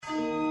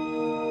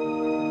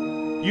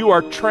You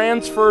are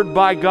transferred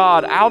by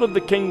God out of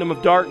the kingdom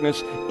of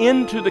darkness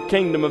into the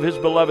kingdom of His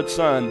beloved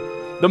Son.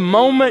 The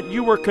moment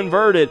you were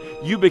converted,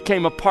 you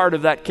became a part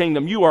of that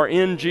kingdom. You are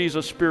in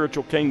Jesus'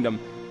 spiritual kingdom.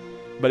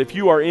 But if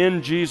you are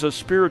in Jesus'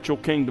 spiritual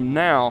kingdom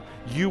now,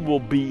 you will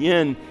be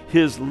in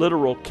His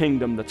literal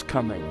kingdom that's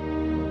coming.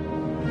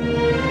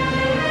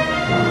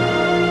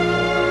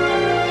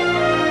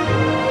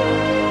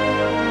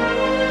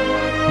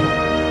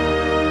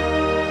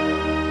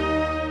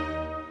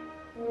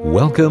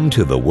 Welcome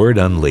to The Word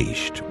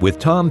Unleashed with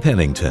Tom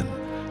Pennington.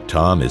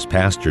 Tom is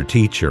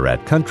pastor-teacher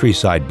at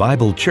Countryside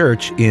Bible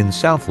Church in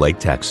Southlake,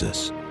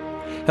 Texas.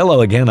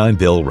 Hello again, I'm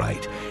Bill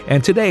Wright,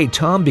 and today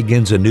Tom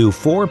begins a new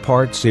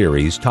 4-part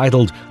series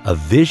titled A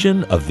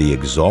Vision of the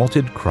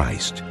Exalted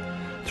Christ.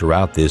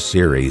 Throughout this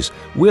series,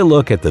 we'll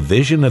look at the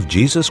vision of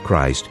Jesus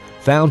Christ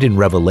found in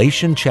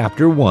Revelation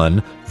chapter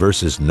 1,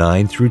 verses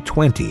 9 through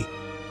 20.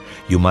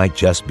 You might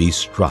just be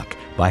struck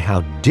by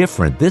how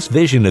different this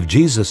vision of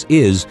Jesus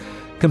is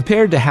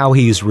compared to how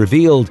He's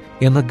revealed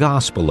in the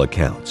gospel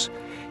accounts.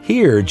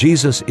 Here,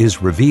 Jesus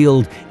is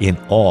revealed in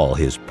all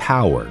His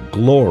power,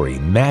 glory,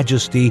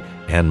 majesty,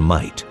 and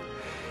might.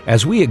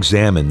 As we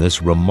examine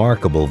this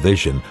remarkable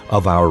vision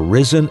of our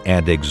risen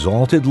and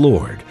exalted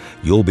Lord,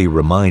 you'll be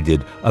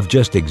reminded of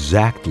just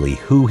exactly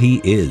who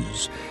He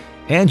is.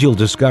 And you'll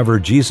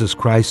discover Jesus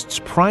Christ's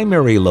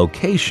primary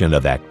location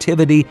of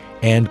activity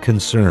and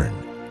concern,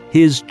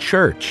 His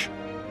church.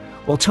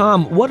 Well,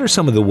 Tom, what are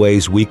some of the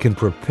ways we can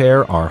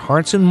prepare our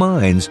hearts and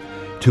minds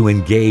to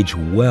engage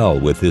well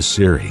with this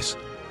series?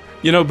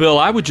 You know, Bill,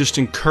 I would just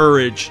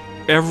encourage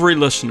every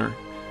listener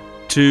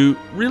to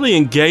really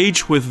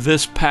engage with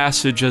this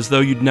passage as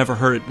though you'd never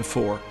heard it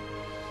before.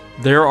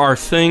 There are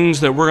things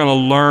that we're going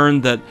to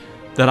learn that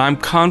I'm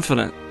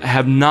confident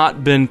have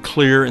not been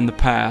clear in the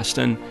past,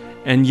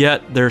 and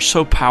yet they're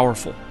so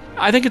powerful.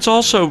 I think it's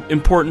also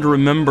important to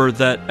remember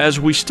that as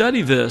we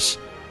study this,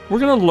 we're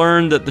going to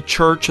learn that the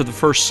church of the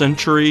first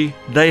century,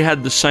 they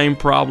had the same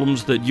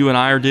problems that you and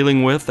I are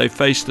dealing with. They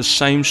faced the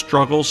same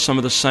struggles, some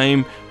of the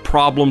same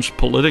problems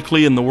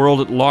politically in the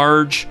world at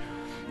large.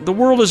 The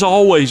world has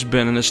always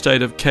been in a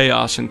state of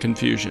chaos and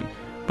confusion.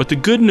 But the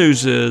good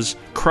news is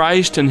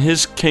Christ and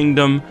His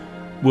kingdom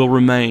will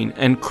remain,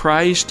 and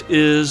Christ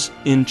is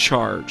in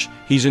charge.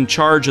 He's in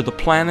charge of the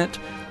planet,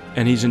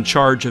 and He's in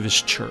charge of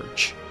His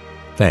church.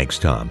 Thanks,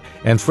 Tom.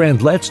 And friend,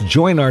 let's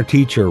join our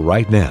teacher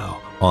right now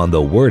on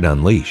The Word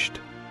Unleashed.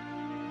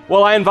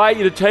 Well, I invite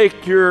you to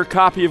take your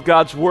copy of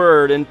God's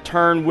Word and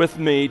turn with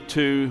me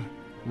to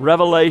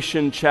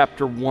Revelation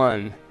chapter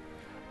 1.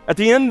 At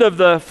the end of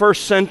the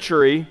first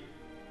century,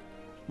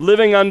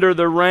 living under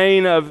the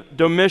reign of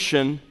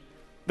Domitian,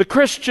 the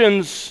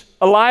Christians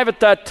alive at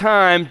that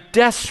time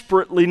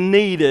desperately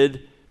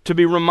needed to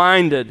be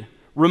reminded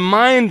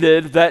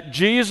that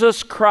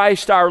Jesus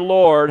Christ our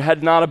Lord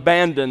had not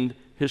abandoned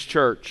His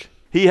church.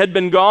 He had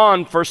been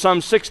gone for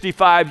some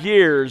 65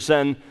 years,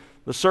 and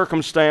the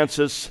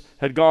circumstances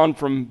had gone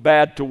from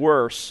bad to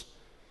worse.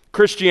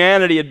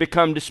 Christianity had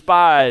become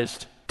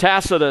despised.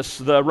 Tacitus,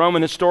 the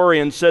Roman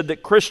historian, said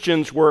that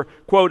Christians were,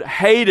 quote,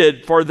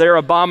 hated for their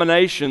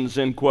abominations,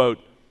 end quote.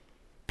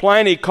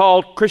 Pliny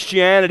called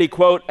Christianity,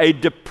 quote, a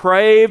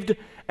depraved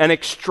and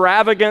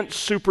extravagant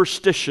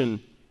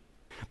superstition.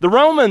 The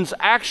Romans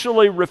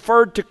actually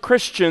referred to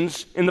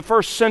Christians in the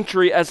first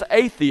century as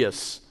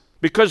atheists,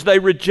 because they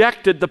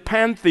rejected the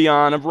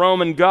pantheon of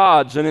Roman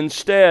gods and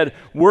instead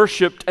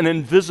worshiped an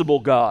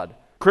invisible God.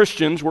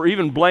 Christians were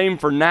even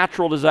blamed for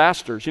natural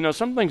disasters. You know,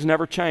 some things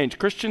never change.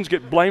 Christians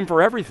get blamed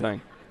for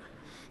everything.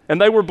 And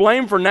they were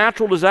blamed for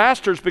natural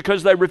disasters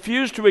because they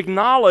refused to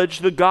acknowledge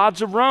the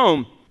gods of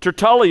Rome.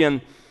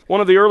 Tertullian, one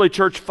of the early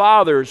church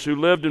fathers who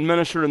lived and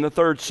ministered in the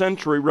 3rd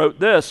century, wrote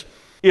this: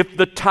 if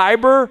the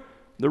Tiber,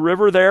 the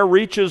river there,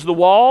 reaches the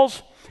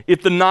walls,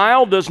 if the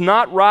Nile does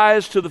not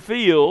rise to the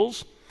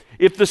fields,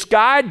 if the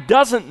sky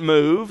doesn't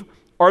move,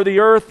 or the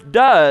earth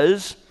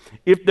does,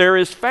 if there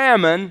is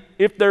famine,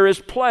 if there is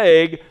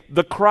plague,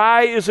 the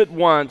cry is at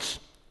once,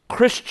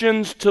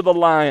 Christians to the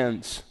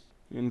lions,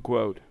 end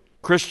quote.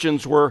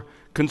 Christians were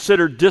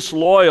considered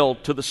disloyal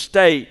to the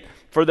state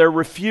for their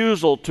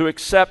refusal to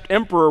accept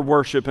emperor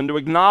worship and to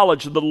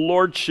acknowledge the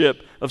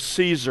lordship of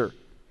Caesar.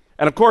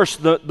 And of course,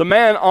 the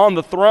man on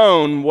the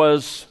throne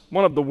was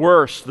one of the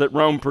worst that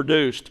Rome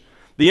produced.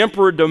 The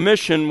Emperor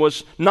Domitian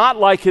was not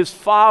like his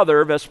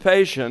father,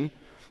 Vespasian,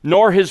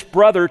 nor his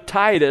brother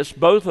Titus,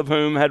 both of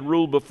whom had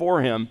ruled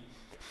before him.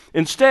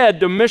 Instead,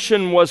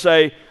 Domitian was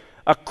a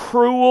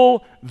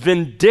cruel,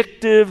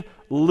 vindictive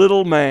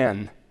little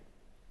man.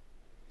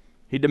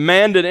 He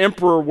demanded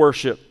emperor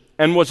worship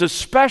and was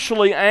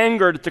especially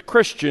angered at the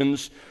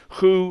Christians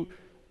who,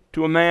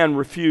 to a man,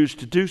 refused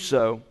to do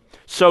so.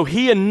 So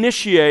he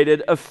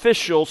initiated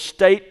official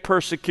state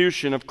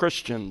persecution of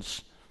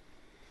Christians.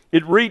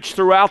 It reached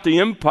throughout the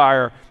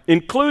empire,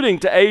 including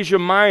to Asia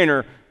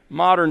Minor,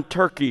 modern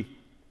Turkey.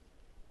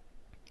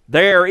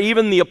 There,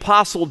 even the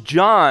Apostle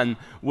John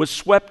was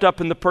swept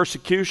up in the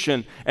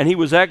persecution, and he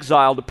was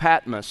exiled to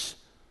Patmos.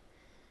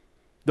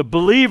 The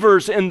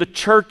believers in the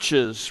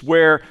churches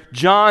where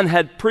John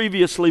had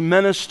previously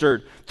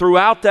ministered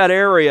throughout that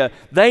area,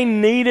 they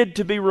needed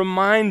to be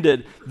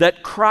reminded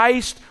that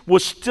Christ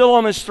was still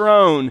on his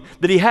throne,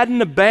 that he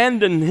hadn't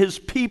abandoned his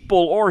people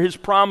or his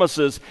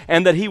promises,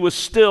 and that he was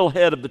still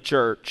head of the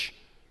church.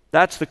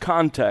 That's the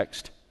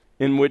context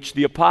in which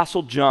the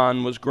Apostle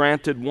John was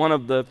granted one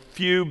of the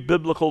few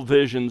biblical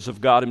visions of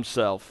God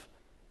himself.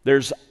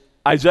 There's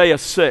Isaiah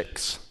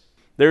 6,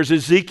 there's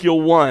Ezekiel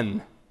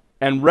 1,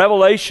 and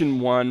Revelation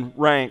 1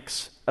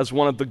 ranks as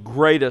one of the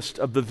greatest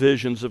of the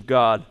visions of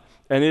God.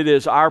 And it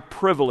is our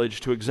privilege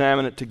to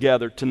examine it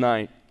together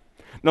tonight.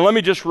 Now let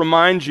me just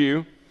remind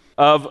you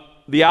of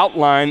the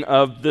outline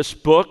of this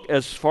book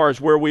as far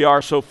as where we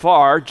are so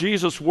far.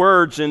 Jesus'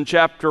 words in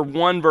chapter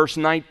 1, verse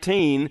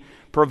 19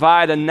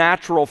 provide a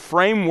natural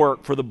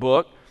framework for the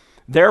book.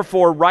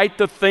 Therefore, write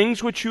the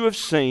things which you have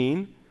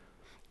seen,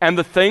 and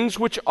the things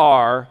which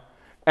are,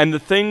 and the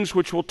things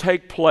which will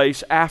take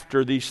place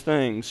after these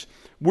things.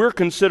 We're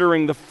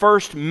considering the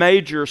first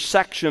major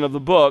section of the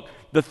book,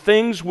 the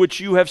things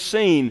which you have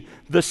seen,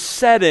 the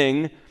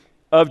setting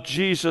of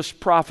Jesus'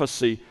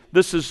 prophecy.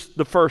 This is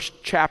the first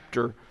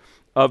chapter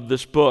of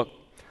this book.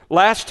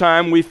 Last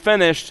time we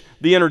finished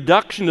the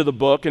introduction to the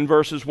book in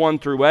verses 1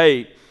 through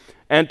 8,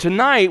 and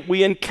tonight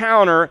we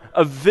encounter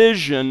a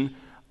vision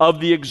of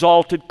the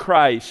exalted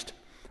Christ.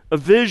 A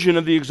vision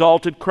of the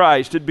exalted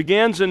Christ. It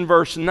begins in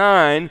verse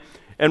 9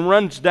 and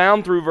runs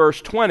down through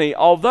verse 20,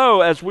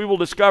 although, as we will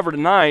discover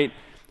tonight,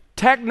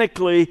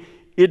 technically,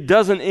 it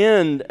doesn't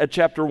end at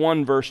chapter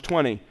 1, verse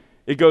 20.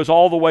 It goes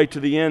all the way to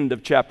the end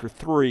of chapter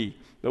 3.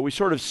 But we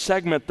sort of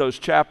segment those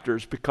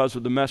chapters because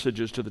of the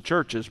messages to the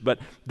churches. But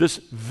this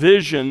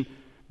vision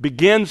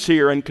begins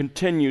here and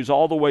continues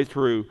all the way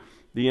through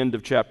the end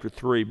of chapter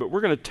 3. But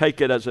we're going to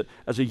take it as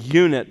a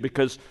unit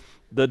because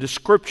the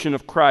description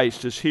of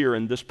Christ is here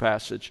in this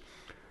passage.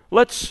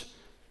 Let's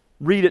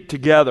read it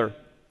together.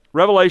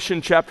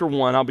 Revelation chapter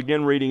 1, I'll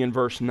begin reading in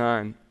verse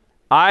 9.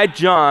 I,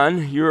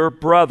 John, your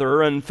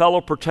brother and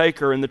fellow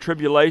partaker in the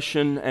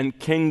tribulation and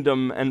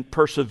kingdom and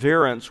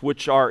perseverance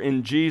which are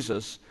in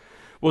Jesus,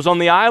 was on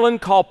the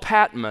island called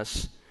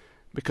Patmos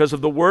because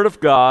of the word of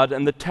God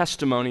and the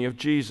testimony of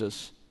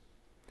Jesus.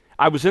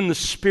 I was in the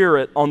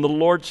Spirit on the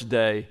Lord's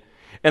day,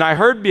 and I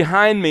heard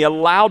behind me a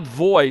loud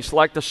voice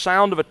like the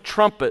sound of a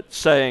trumpet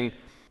saying,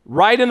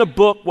 write in a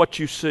book what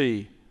you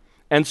see,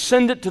 and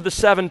send it to the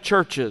 7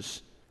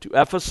 churches, to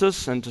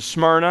Ephesus and to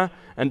Smyrna,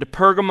 and to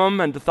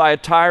Pergamum, and to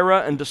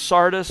Thyatira, and to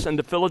Sardis, and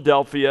to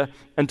Philadelphia,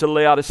 and to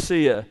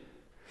Laodicea.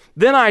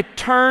 Then I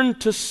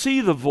turned to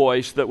see the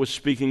voice that was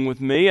speaking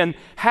with me, and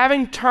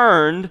having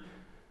turned,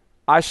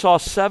 I saw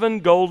 7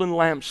 golden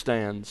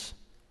lampstands.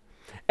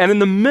 And in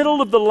the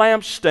middle of the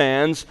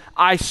lampstands,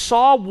 I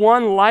saw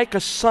one like a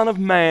son of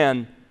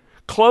man,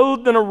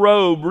 clothed in a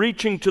robe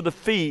reaching to the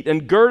feet,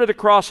 and girded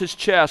across his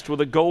chest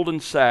with a golden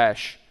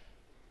sash.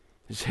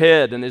 His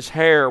head and his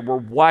hair were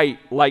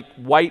white, like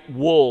white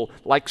wool,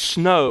 like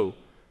snow,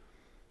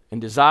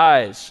 and his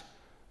eyes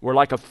were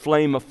like a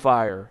flame of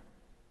fire.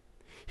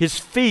 His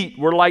feet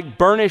were like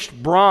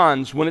burnished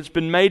bronze when it's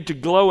been made to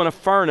glow in a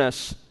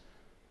furnace,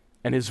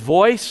 and his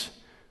voice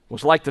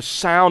was like the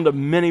sound of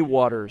many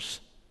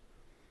waters.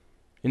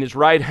 In his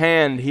right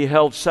hand he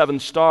held 7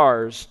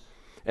 stars,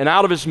 and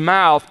out of his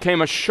mouth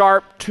came a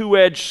sharp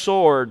 2-edged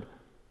sword,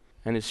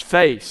 and his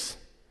face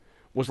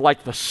was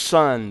like the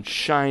sun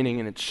shining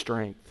in its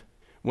strength.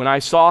 When I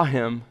saw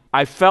him,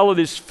 I fell at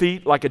his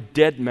feet like a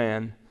dead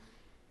man.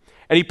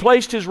 And he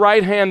placed his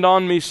right hand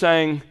on me,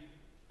 saying,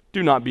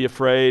 do not be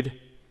afraid.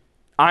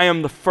 I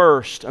am the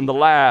first and the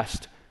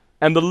last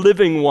and the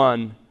living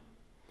one.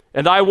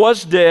 And I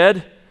was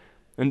dead,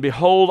 and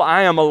behold,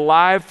 I am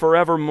alive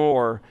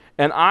forevermore,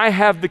 and I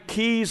have the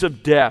keys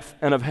of death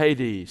and of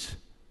Hades.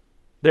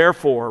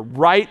 Therefore,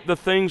 write the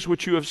things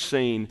which you have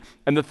seen,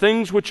 and the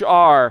things which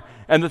are,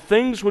 and the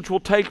things which will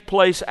take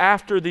place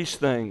after these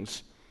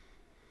things.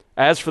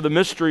 As for the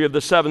mystery of the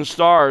 7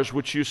 stars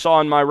which you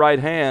saw in my right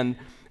hand,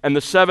 and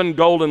the 7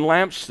 golden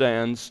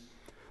lampstands,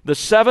 the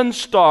 7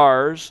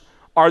 stars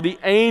are the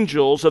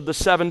angels of the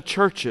 7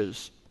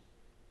 churches,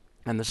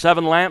 and the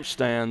 7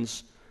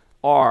 lampstands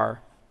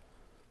are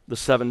the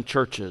 7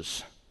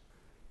 churches.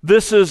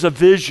 This is a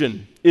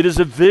vision. It is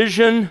a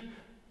vision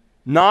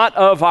not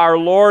of our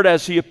Lord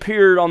as he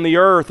appeared on the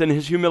earth in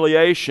his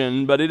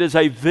humiliation, but it is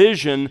a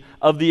vision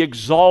of the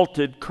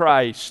exalted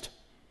Christ.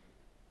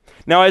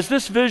 Now, as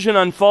this vision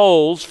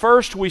unfolds,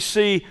 first we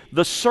see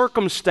the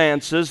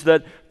circumstances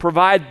that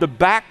provide the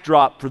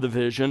backdrop for the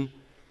vision,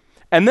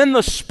 and then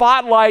the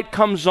spotlight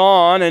comes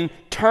on and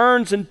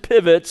turns and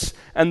pivots,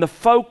 and the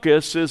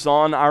focus is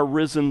on our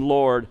risen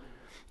Lord.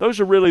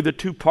 Those are really the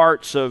 2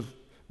 parts of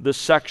this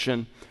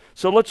section.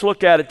 So let's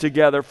look at it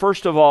together.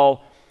 First of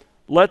all,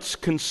 let's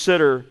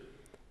consider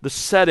the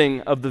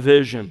setting of the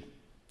vision.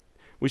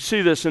 We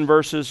see this in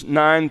verses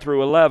 9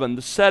 through 11.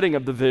 The setting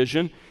of the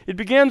vision, it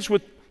begins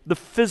with the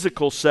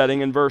physical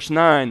setting in verse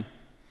 9.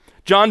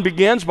 John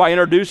begins by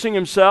introducing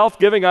himself,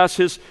 giving us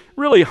his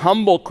really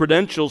humble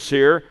credentials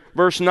here.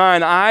 verse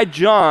 9, I,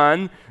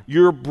 John,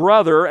 your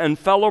brother and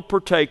fellow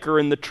partaker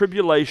in the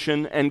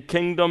tribulation and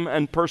kingdom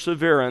and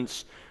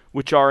perseverance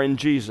which are in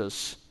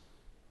Jesus.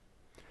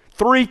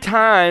 3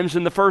 times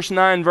in the first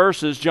 9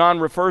 verses, John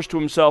refers to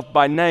himself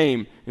by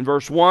name. In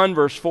verse 1,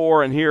 verse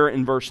 4, and here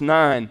in verse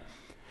 9.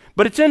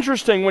 But it's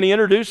interesting when he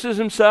introduces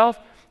himself,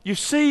 you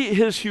see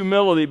his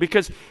humility,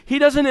 because he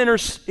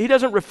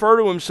doesn't refer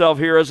to himself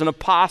here as an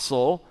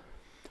apostle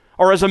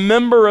or as a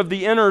member of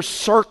the inner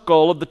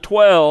circle of the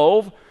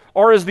 12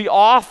 or as the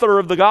author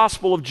of the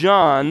Gospel of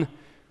John.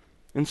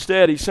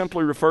 Instead, he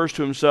simply refers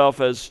to himself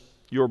as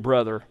your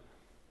brother.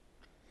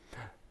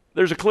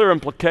 There's a clear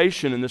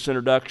implication in this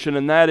introduction,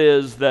 and that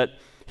is that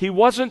he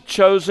wasn't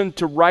chosen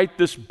to write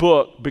this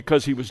book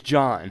because he was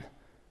John,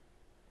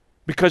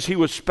 because he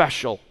was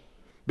special,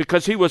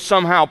 because he was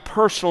somehow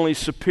personally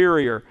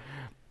superior.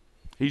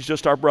 He's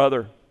just our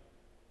brother.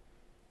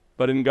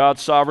 But in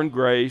God's sovereign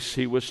grace,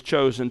 he was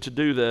chosen to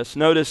do this.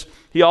 Notice,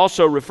 he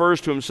also refers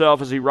to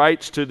himself as he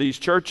writes to these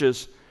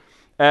churches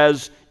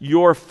as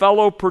your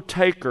fellow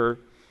partaker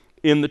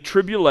in the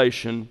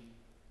tribulation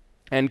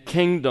and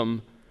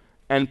kingdom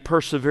and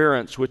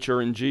perseverance which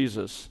are in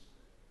Jesus.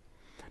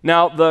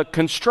 Now, the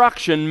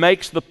construction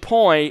makes the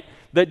point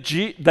that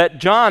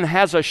John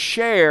has a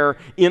share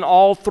in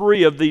all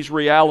 3 of these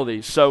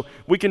realities. So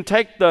we can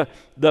take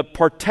the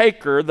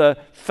partaker, the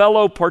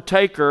fellow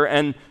partaker,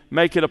 and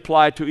make it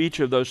apply to each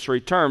of those 3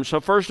 terms. So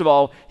first of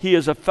all, he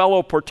is a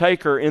fellow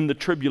partaker in the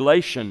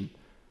tribulation.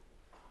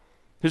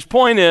 His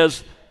point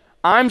is,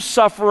 I'm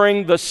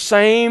suffering the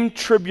same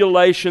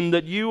tribulation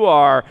that you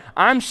are.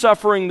 I'm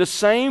suffering the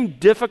same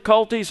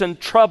difficulties and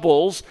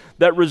troubles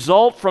that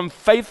result from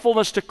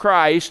faithfulness to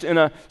Christ in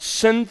a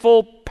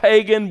sinful,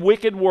 pagan,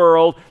 wicked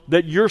world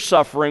that you're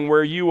suffering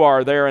where you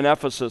are there in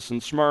Ephesus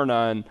and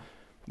Smyrna and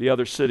the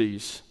other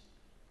cities.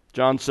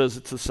 John says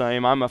it's the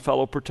same. I'm a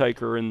fellow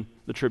partaker in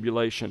the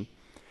tribulation.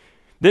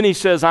 Then he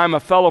says, I'm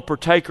a fellow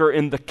partaker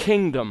in the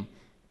kingdom.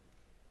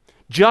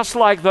 Just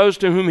like those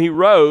to whom he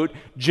wrote,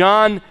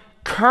 John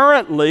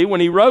currently, when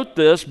he wrote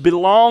this,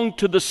 belonged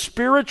to the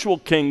spiritual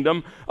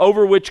kingdom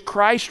over which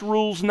Christ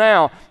rules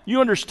now. You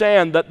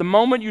understand that the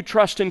moment you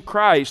trust in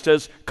Christ,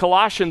 as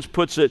Colossians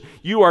puts it,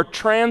 you are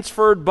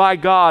transferred by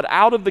God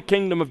out of the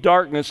kingdom of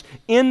darkness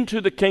into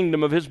the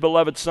kingdom of his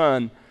beloved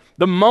Son.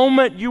 The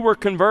moment you were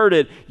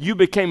converted, you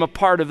became a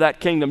part of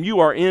that kingdom. You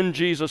are in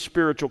Jesus'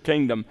 spiritual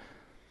kingdom.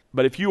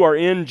 But if you are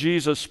in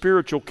Jesus'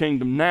 spiritual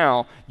kingdom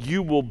now,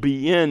 you will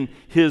be in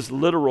his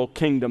literal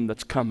kingdom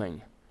that's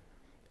coming.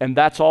 And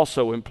that's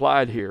also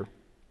implied here.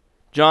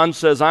 John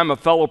says, I'm a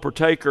fellow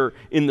partaker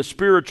in the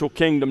spiritual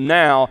kingdom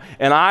now,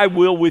 and I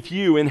will with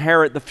you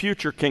inherit the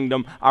future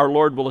kingdom our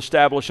Lord will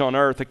establish on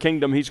earth, a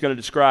kingdom he's going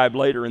to describe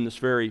later in this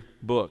very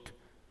book.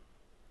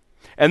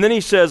 And then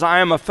he says, I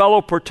am a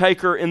fellow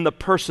partaker in the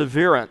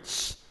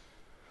perseverance.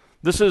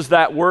 This is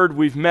that word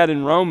we've met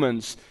in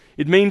Romans.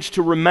 It means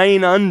to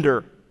remain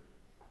under.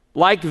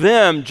 Like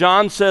them,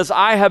 John says,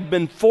 I have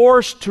been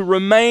forced to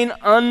remain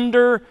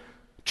under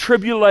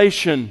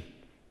tribulation,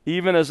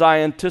 even as I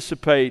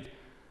anticipate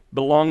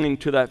belonging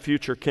to that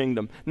future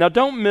kingdom. Now,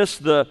 don't miss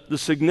the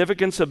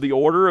significance of the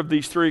order of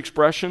these 3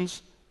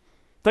 expressions.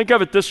 Think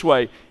of it this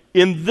way.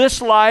 In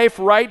this life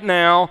right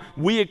now,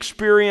 we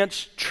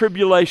experience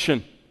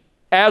tribulation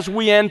as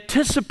we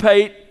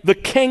anticipate the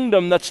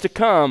kingdom that's to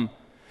come.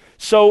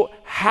 So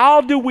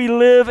how do we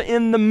live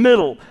in the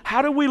middle?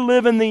 How do we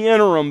live in the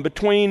interim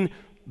between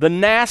the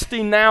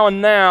nasty now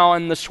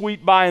and the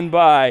sweet by and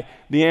by?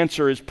 The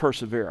answer is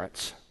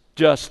perseverance.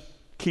 Just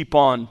keep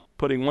on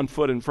putting one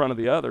foot in front of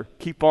the other.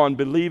 Keep on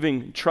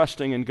believing,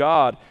 trusting in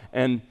God,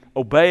 and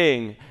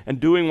obeying and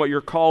doing what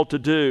you're called to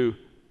do.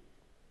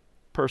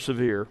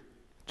 Persevere.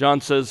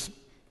 John says,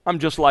 I'm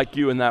just like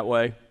you in that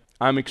way.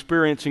 I'm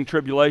experiencing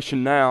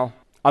tribulation now.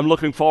 I'm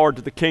looking forward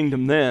to the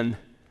kingdom then.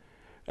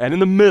 And in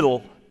the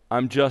middle,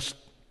 I'm just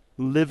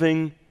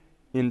living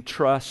in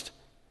trust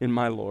in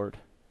my Lord.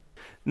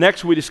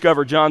 Next, we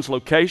discover John's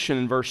location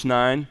in verse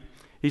 9.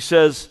 He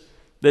says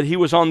that he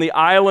was on the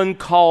island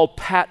called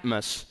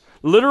Patmos.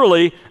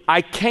 Literally,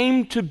 I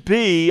came to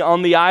be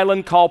on the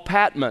island called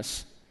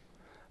Patmos.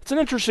 It's an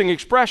interesting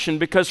expression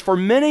because for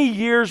many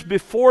years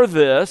before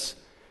this,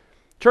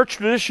 church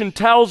tradition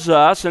tells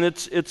us, and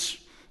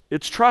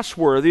it's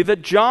trustworthy,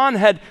 that John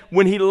had,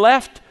 when he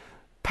left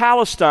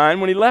Palestine,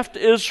 when he left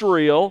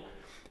Israel,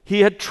 he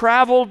had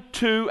traveled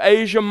to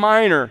Asia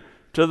Minor,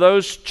 to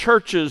those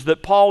churches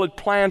that Paul had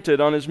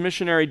planted on his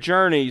missionary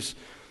journeys.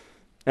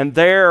 And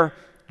there,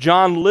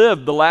 John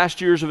lived the last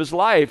years of his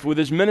life with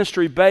his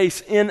ministry base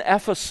in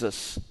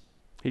Ephesus.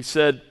 He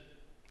said,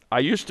 I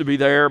used to be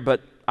there, but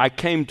I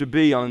came to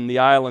be on the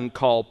island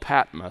called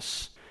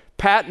Patmos.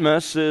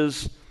 Patmos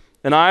is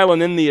an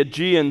island in the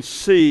Aegean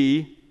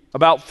Sea,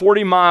 about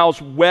 40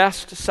 miles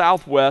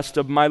southwest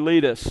of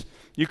Miletus.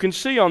 You can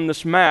see on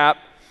this map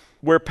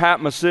where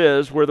Patmos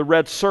is, where the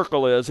red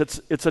circle is.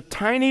 It's a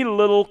tiny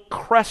little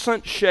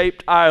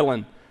crescent-shaped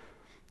island.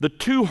 The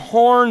 2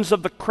 horns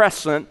of the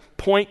crescent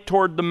point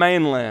toward the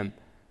mainland.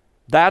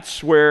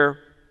 That's where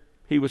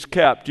he was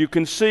kept. You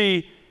can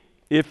see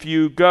if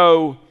you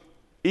go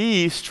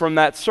east from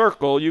that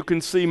circle, you can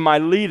see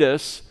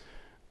Miletus,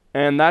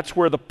 and that's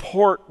where the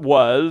port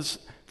was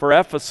for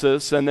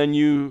Ephesus, and then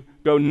you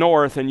go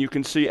north and you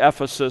can see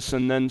Ephesus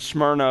and then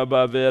Smyrna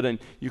above it, and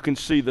you can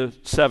see the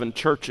 7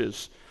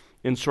 churches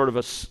in sort of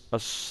a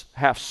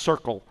half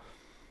circle.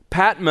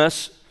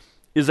 Patmos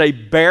is a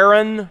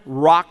barren,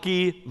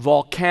 rocky,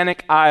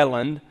 volcanic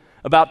island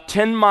about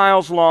 10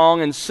 miles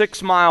long and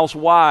 6 miles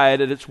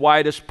wide at its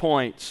widest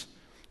points.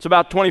 It's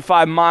about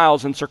 25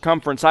 miles in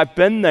circumference. I've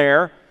been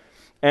there,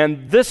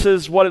 and this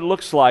is what it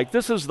looks like.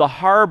 This is the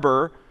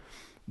harbor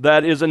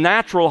that is a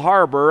natural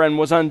harbor and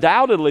was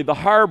undoubtedly the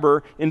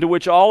harbor into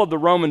which all of the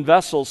Roman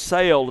vessels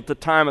sailed at the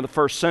time of the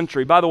first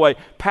century. By the way,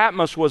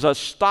 Patmos was a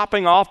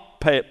stopping off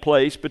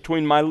place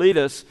between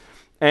Miletus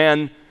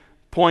and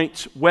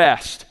points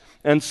west.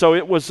 And so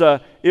it was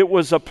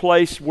a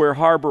place where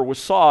harbor was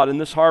sought, and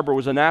this harbor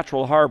was a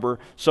natural harbor.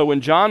 So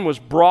when John was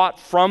brought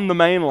from the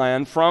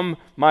mainland, from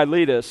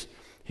Miletus,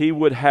 he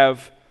would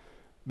have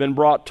been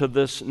brought to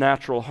this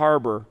natural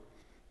harbor.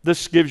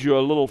 This gives you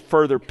a little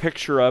further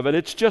picture of it.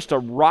 It's just a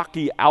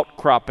rocky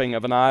outcropping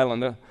of an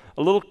island, a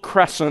little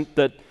crescent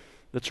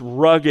that's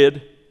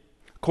rugged.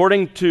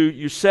 According to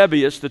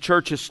Eusebius, the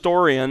church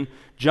historian,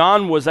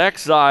 John was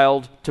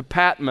exiled to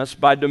Patmos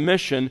by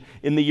Domitian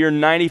in the year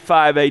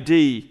 95 AD.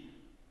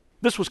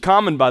 This was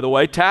common, by the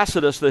way.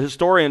 Tacitus, the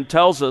historian,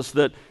 tells us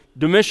that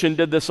Domitian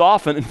did this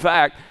often. In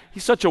fact,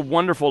 he's such a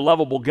wonderful,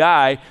 lovable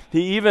guy.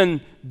 He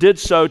even did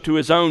so to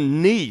his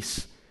own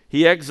niece.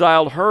 He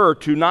exiled her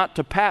not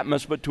to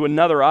Patmos, but to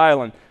another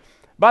island.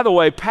 By the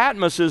way,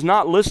 Patmos is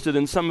not listed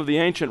in some of the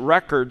ancient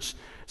records.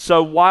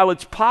 So while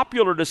it's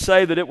popular to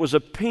say that it was a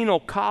penal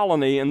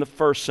colony in the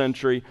first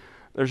century,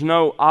 there's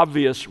no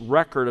obvious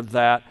record of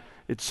that.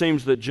 It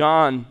seems that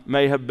John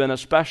may have been a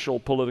special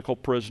political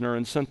prisoner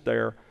and sent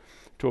there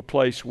to a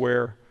place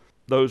where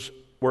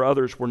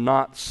others were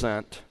not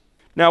sent.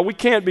 Now, we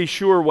can't be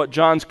sure what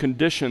John's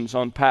conditions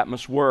on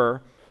Patmos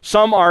were.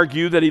 Some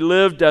argue that he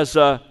lived as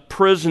a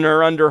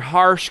prisoner under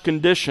harsh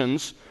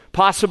conditions,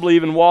 possibly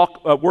even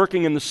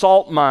working in the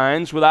salt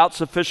mines without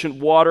sufficient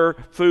water,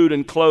 food,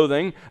 and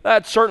clothing.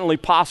 That's certainly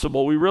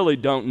possible. We really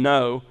don't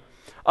know.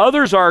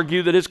 Others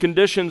argue that his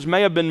conditions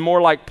may have been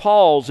more like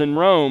Paul's in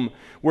Rome,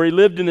 where he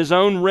lived in his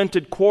own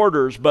rented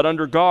quarters but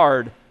under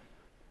guard.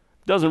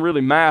 Doesn't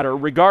really matter.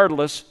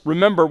 Regardless,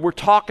 remember, we're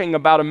talking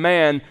about a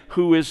man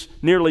who is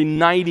nearly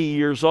 90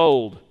 years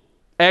old,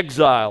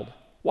 exiled.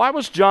 Why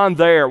was John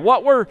there?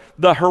 What were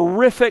the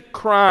horrific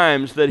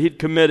crimes that he'd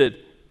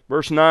committed?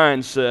 Verse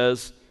 9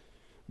 says,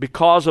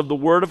 because of the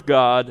word of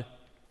God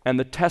and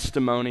the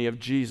testimony of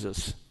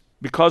Jesus.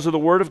 Because of the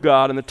word of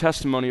God and the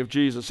testimony of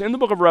Jesus. In the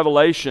book of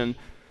Revelation,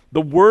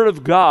 the word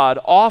of God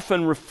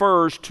often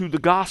refers to the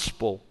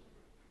gospel.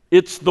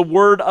 It's the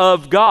word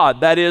of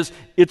God. That is,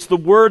 it's the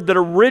word that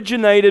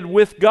originated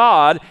with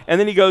God. And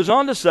then he goes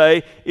on to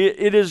say,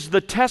 it is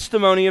the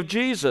testimony of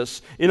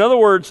Jesus. In other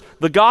words,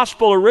 the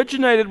gospel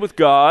originated with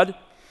God,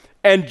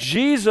 and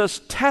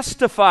Jesus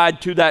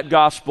testified to that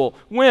gospel.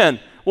 When?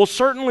 Well,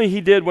 certainly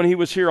he did when he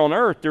was here on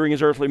earth during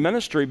his earthly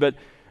ministry, but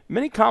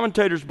many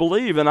commentators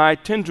believe, and I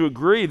tend to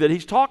agree, that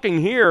he's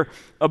talking here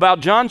about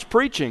John's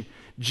preaching.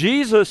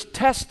 Jesus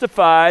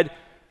testified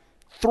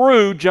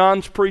through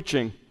John's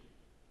preaching.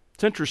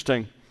 It's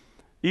interesting.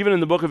 Even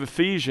in the book of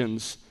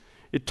Ephesians,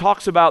 it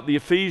talks about the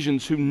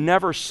Ephesians who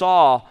never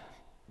saw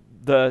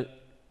the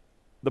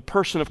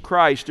person of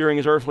Christ during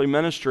his earthly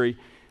ministry.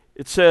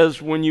 It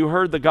says, when you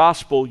heard the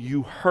gospel,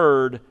 you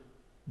heard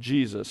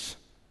Jesus.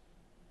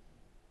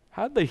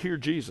 How did they hear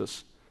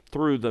Jesus?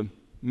 Through the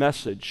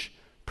message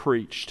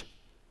preached.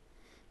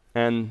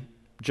 And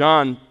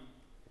John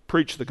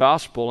preached the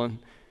gospel, and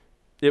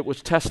it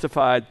was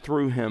testified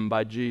through him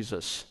by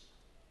Jesus.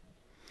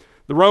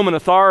 The Roman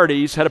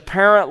authorities had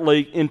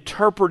apparently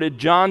interpreted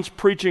John's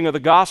preaching of the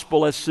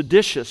gospel as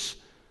seditious.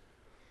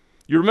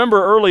 You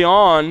remember early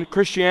on,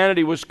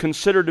 Christianity was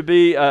considered to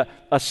be a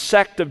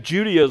sect of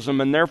Judaism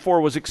and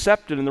therefore was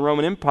accepted in the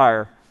Roman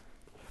Empire.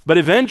 But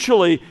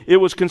eventually, it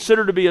was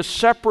considered to be a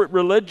separate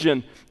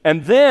religion,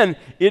 and then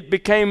it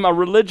became a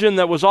religion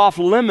that was off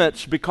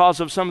limits because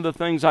of some of the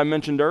things I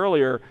mentioned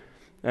earlier.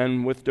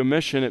 And with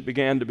Domitian, it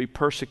began to be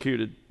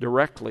persecuted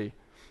directly.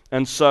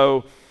 And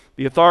so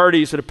the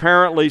authorities had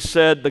apparently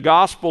said the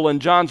gospel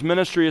and John's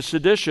ministry is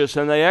seditious,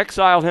 and they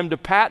exiled him to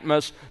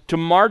Patmos to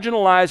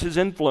marginalize his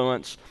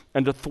influence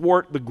and to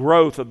thwart the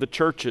growth of the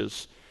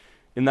churches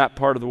in that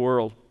part of the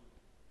world.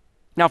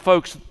 Now,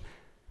 folks,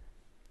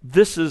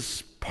 this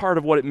is part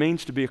of what it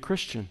means to be a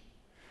Christian.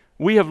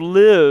 We have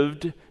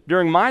lived,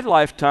 during my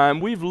lifetime,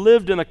 we've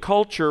lived in a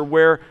culture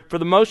where, for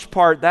the most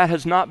part, that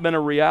has not been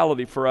a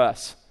reality for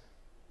us.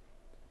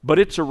 But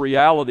it's a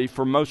reality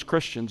for most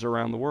Christians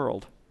around the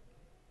world.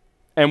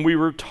 And we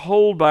were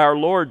told by our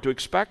Lord to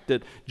expect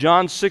it.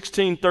 John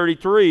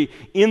 16:33,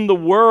 in the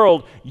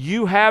world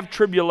you have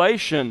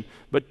tribulation,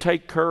 but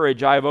take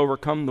courage, I have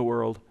overcome the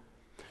world.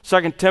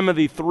 2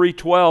 Timothy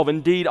 3:12,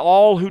 indeed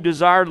all who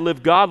desire to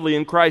live godly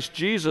in Christ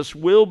Jesus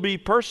will be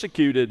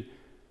persecuted.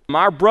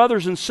 Our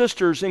brothers and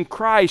sisters in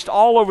Christ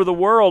all over the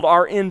world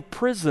are in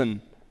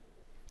prison.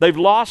 They've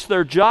lost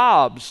their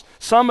jobs.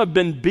 Some have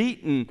been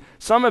beaten.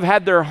 Some have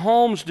had their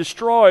homes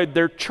destroyed.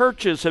 Their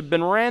churches have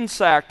been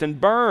ransacked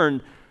and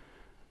burned.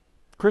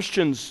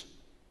 Christians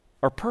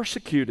are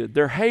persecuted.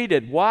 They're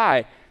hated.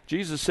 Why?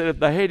 Jesus said, if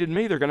they hated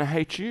me, they're going to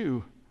hate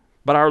you.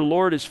 But our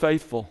Lord is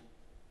faithful.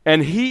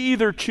 And He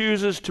either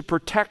chooses to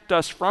protect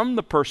us from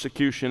the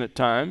persecution at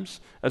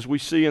times, as we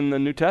see in the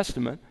New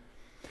Testament.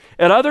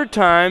 At other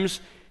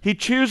times, He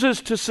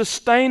chooses to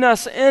sustain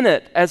us in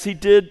it, as He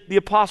did the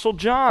Apostle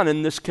John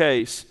in this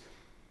case.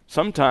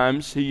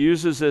 Sometimes He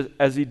uses it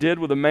as He did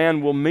with a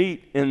man we'll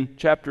meet in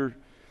chapter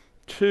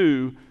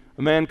 2,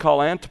 a man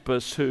called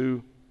Antipas,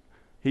 who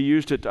He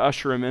used it to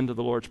usher him into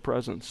the Lord's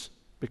presence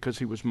because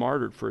he was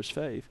martyred for his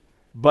faith.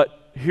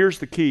 But here's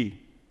the key.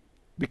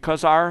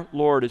 Because our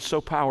Lord is so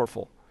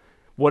powerful,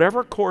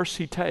 whatever course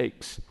He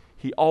takes,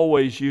 He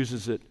always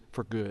uses it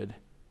for good.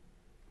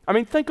 I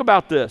mean, think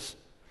about this.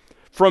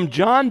 From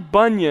John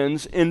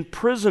Bunyan's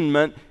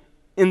imprisonment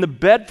in the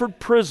Bedford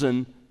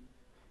prison,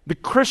 the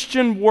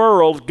Christian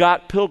world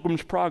got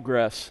Pilgrim's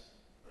Progress.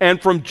 And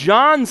from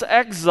John's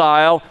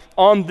exile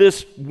on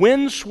this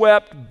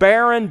windswept,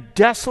 barren,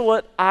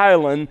 desolate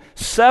island,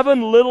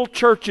 7 little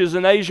churches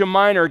in Asia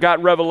Minor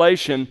got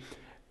Revelation,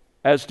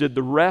 as did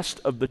the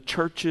rest of the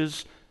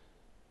churches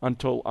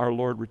until our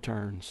Lord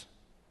returns.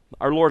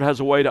 Our Lord has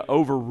a way to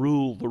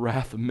overrule the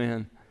wrath of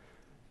men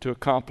to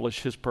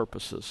accomplish His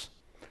purposes.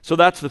 So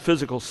that's the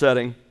physical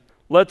setting.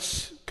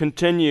 Let's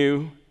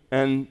continue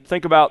and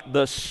think about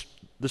the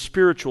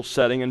spiritual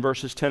setting in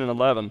verses 10 and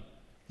 11.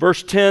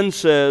 Verse 10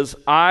 says,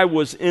 I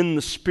was in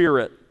the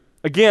Spirit.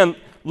 Again,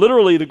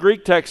 literally the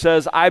Greek text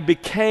says, I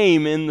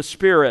became in the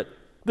Spirit.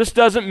 This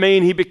doesn't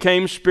mean he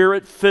became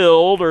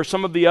Spirit-filled or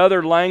some of the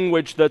other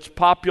language that's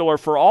popular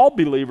for all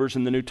believers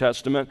in the New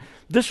Testament.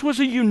 This was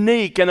a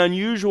unique and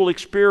unusual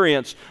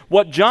experience.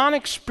 What John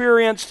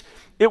experienced,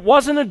 it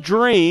wasn't a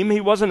dream.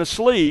 He wasn't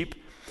asleep.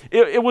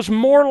 It was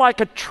more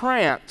like a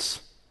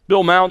trance.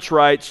 Bill Mounce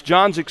writes,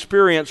 John's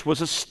experience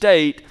was a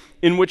state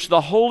in which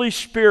the Holy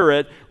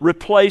Spirit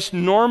replaced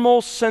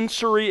normal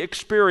sensory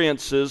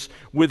experiences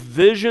with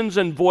visions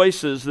and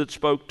voices that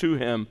spoke to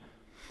him.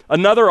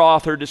 Another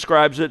author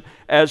describes it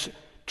as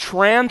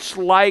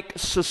trance-like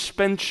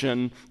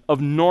suspension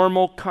of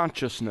normal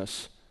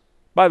consciousness.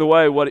 By the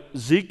way, what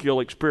Ezekiel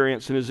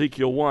experienced in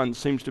Ezekiel 1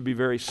 seems to be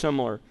very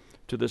similar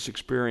to this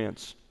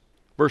experience.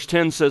 Verse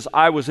 10 says,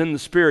 I was in the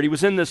Spirit. He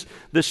was in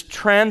this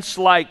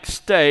trance-like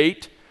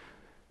state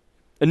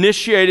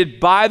initiated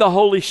by the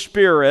Holy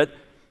Spirit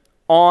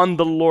on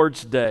the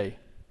Lord's Day.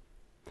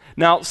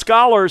 Now,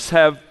 scholars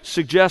have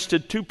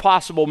suggested 2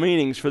 possible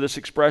meanings for this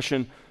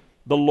expression,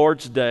 the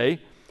Lord's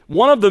Day.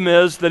 One of them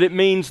is that it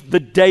means the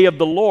day of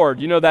the Lord.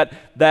 You know, that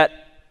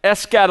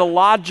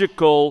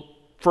eschatological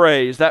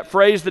phrase, that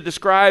phrase that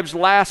describes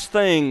last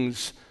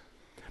things.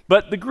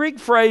 But the Greek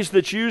phrase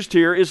that's used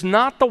here is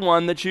not the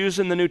one that's used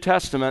in the New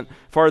Testament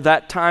for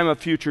that time of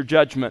future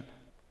judgment.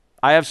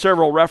 I have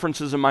several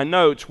references in my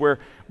notes where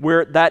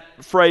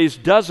that phrase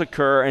does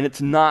occur, and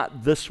it's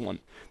not this one.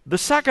 The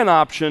second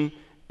option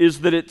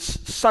is that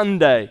it's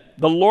Sunday.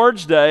 The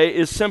Lord's Day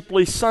is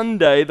simply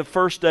Sunday, the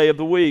first day of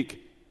the week.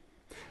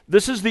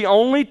 This is the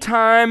only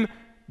time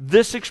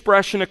this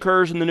expression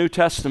occurs in the New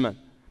Testament.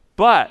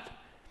 But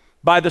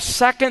by the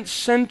 2nd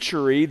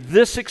century,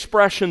 this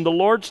expression, the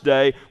Lord's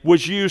Day,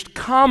 was used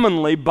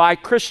commonly by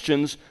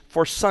Christians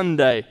for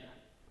Sunday.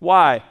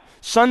 Why?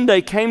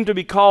 Sunday came to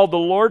be called the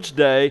Lord's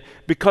Day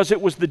because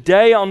it was the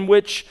day on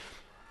which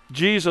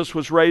Jesus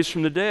was raised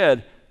from the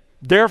dead.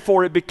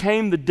 Therefore, it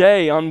became the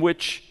day on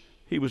which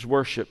He was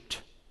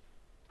worshiped.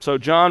 So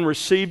John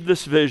received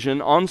this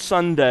vision on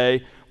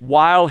Sunday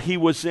while he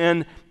was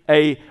in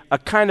a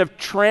kind of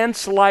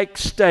trance-like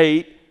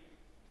state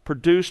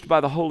produced by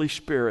the Holy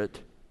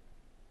Spirit.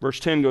 Verse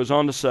 10 goes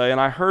on to say,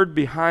 and I heard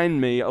behind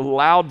me a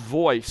loud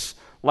voice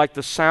like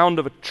the sound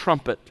of a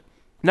trumpet.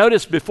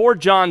 Notice, before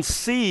John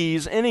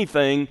sees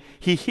anything,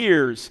 he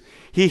hears.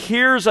 He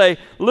hears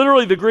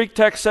literally the Greek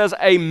text says,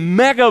 a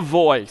mega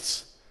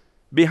voice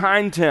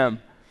behind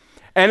him.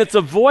 And it's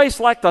a voice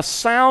like the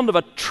sound of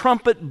a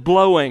trumpet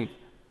blowing.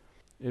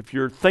 If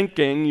you're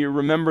thinking, you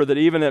remember that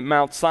even at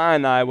Mount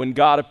Sinai, when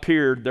God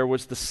appeared, there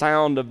was the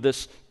sound of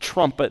this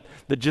trumpet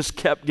that just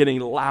kept getting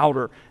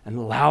louder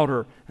and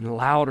louder and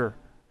louder.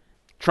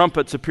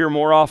 Trumpets appear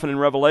more often in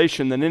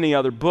Revelation than any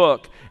other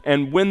book,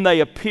 and when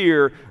they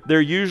appear, they're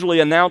usually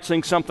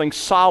announcing something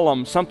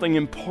solemn, something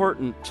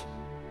important.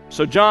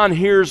 So John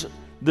hears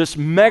this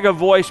mega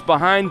voice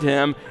behind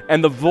him,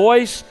 and the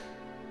voice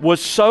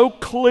was so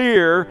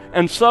clear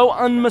and so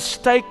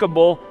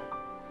unmistakable,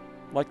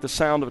 like the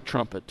sound of a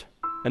trumpet.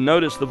 And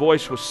notice the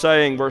voice was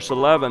saying, verse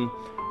 11,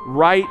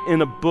 write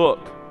in a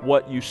book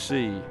what you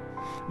see.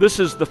 This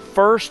is the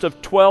first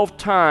of 12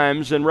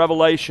 times in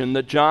Revelation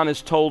that John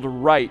is told to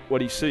write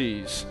what he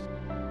sees.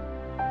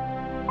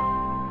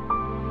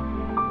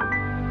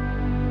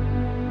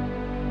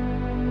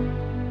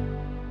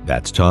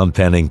 That's Tom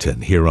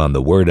Pennington here on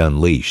The Word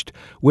Unleashed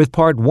with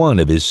part 1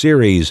 of his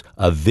series,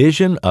 A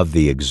Vision of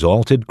the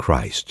Exalted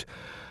Christ.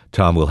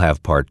 Tom will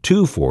have part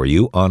 2 for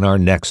you on our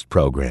next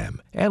program,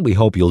 and we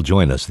hope you'll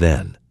join us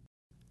then.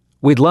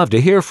 We'd love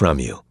to hear from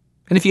you.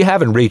 And if you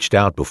haven't reached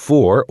out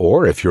before,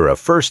 or if you're a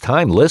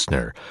first-time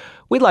listener,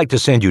 we'd like to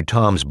send you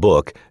Tom's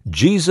book,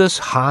 Jesus'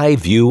 High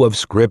View of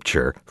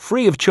Scripture,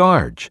 free of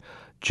charge.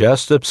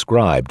 Just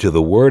subscribe to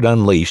The Word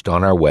Unleashed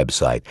on our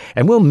website,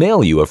 and we'll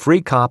mail you a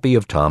free copy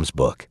of Tom's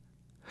book.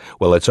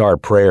 Well, it's our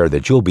prayer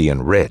that you'll be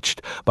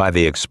enriched by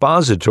the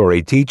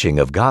expository teaching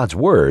of God's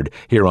Word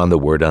here on The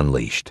Word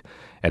Unleashed.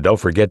 And don't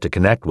forget to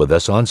connect with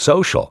us on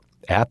social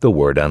at The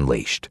Word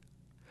Unleashed.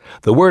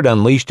 The Word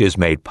Unleashed is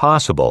made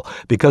possible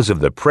because of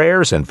the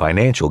prayers and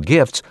financial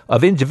gifts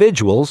of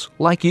individuals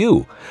like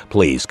you.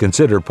 Please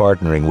consider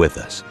partnering with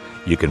us.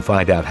 You can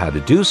find out how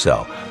to do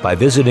so by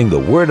visiting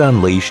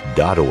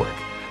thewordunleashed.org.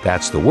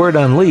 That's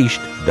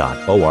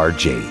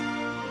thewordunleashed.org.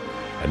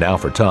 And now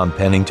for Tom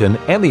Pennington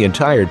and the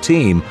entire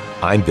team,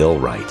 I'm Bill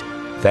Wright.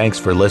 Thanks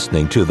for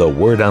listening to The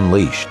Word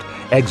Unleashed,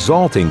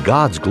 exalting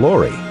God's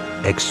glory,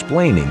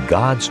 explaining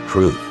God's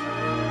truth.